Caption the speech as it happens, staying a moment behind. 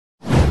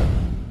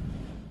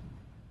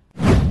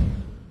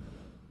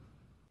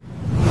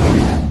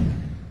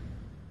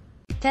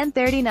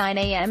10:39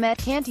 a.m. at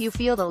Can't You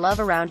Feel the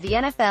Love Around the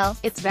NFL?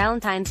 It's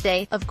Valentine's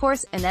Day, of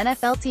course, and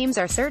NFL teams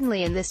are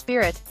certainly in this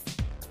spirit.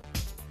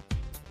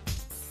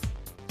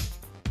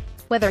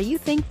 Whether you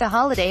think the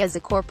holiday is a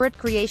corporate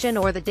creation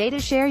or the day to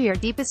share your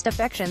deepest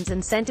affections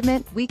and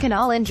sentiment, we can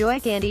all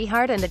enjoy candy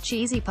heart and a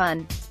cheesy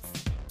pun.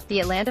 The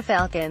Atlanta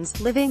Falcons,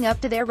 living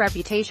up to their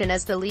reputation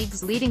as the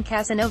league's leading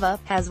Casanova,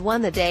 has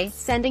won the day,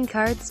 sending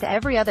cards to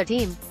every other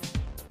team.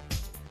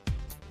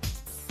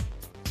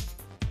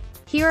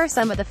 Here are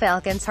some of the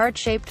Falcons'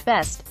 heart-shaped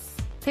best.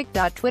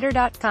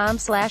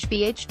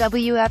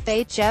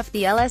 pic.twitter.com/BHWFHF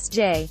the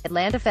LSJ,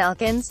 Atlanta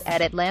Falcons,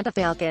 at Atlanta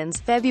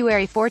Falcons,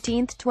 February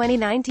 14,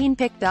 2019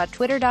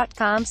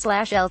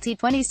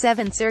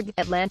 pic.twitter.com/LT27SERG,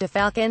 Atlanta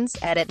Falcons,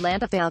 at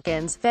Atlanta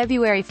Falcons,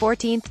 February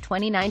 14,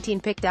 2019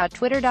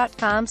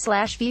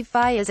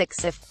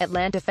 pic.twitter.com/VFIISXIF,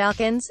 Atlanta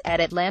Falcons, at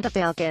Atlanta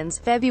Falcons,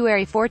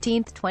 February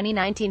 14,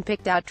 2019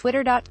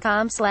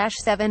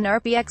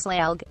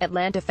 pic.twitter.com/7RPXLALG,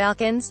 Atlanta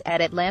Falcons,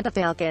 at Atlanta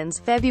Falcons,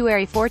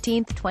 February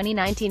 14,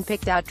 2019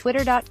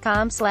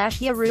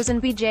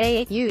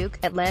 pic.twitter.com/YaruzenBJ8Uk,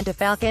 Atlanta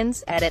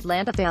Falcons, at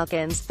Atlanta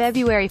Falcons,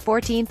 February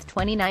 14,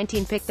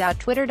 2019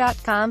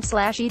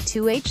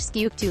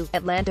 pic.twitter.com/E2HSQ2,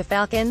 Atlanta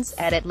Falcons,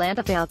 at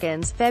Atlanta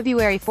Falcons,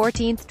 February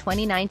 14,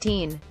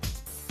 2019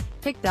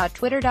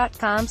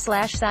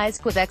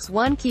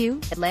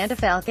 pic.twitter.com/SizeQuebec1Q, Atlanta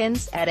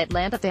Falcons, at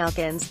Atlanta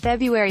Falcons,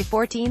 February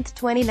 14,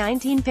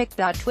 2019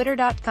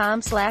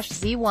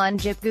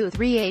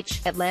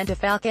 pic.twitter.com/Z1JipGoo3H, Atlanta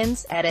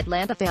Falcons, at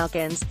Atlanta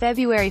Falcons,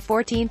 February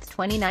 14,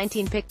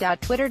 2019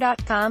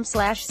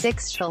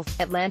 pic.twitter.com/6Schulf,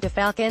 Atlanta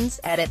Falcons,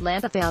 at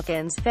Atlanta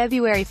Falcons,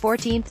 February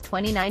 14,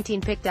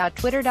 2019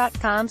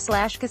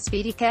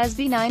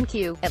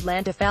 pic.twitter.com/KaspediCasby9Q,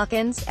 Atlanta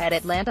Falcons, at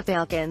Atlanta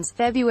Falcons,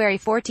 February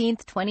 14,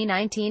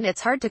 2019 It's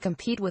hard to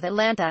compete with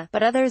Atlanta,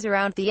 but others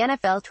around the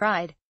NFL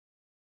tried.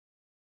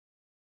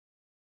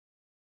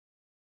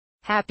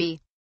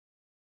 Happy.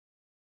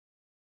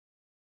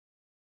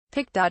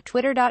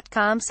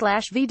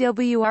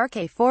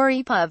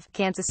 pic.twitter.com/VWRK4EPUB,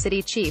 Kansas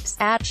City Chiefs,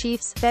 at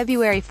Chiefs,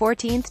 February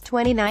 14,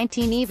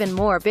 2019 Even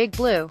more Big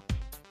Blue.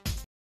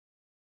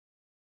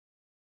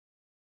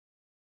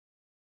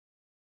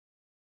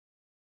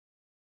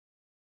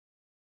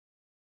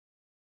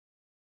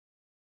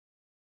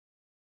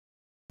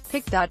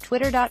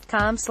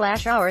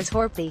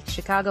 pic.twitter.com/OursHorpy,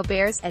 Chicago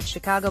Bears, at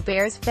Chicago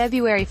Bears,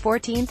 February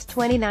 14,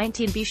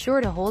 2019 Be sure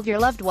to hold your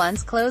loved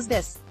ones close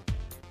this.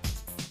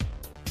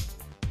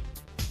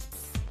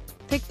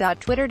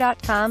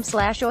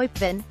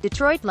 pic.twitter.com/Oipvin,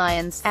 Detroit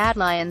Lions, at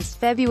Lions,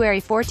 February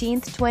 14,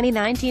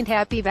 2019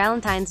 Happy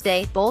Valentine's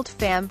Day, Bolt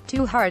Fam,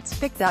 2 hearts,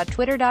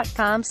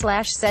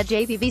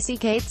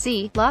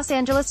 pic.twitter.com/SedJPVCKC, Los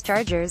Angeles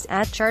Chargers,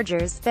 at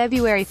Chargers,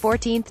 February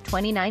 14,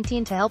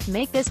 2019 To help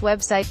make this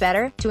website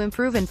better, to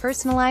improve and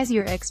personalize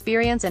your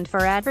experience and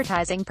for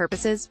advertising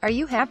purposes, are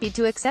you happy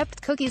to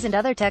accept cookies and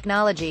other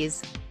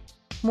technologies?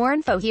 More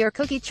info here.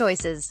 Cookie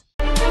choices.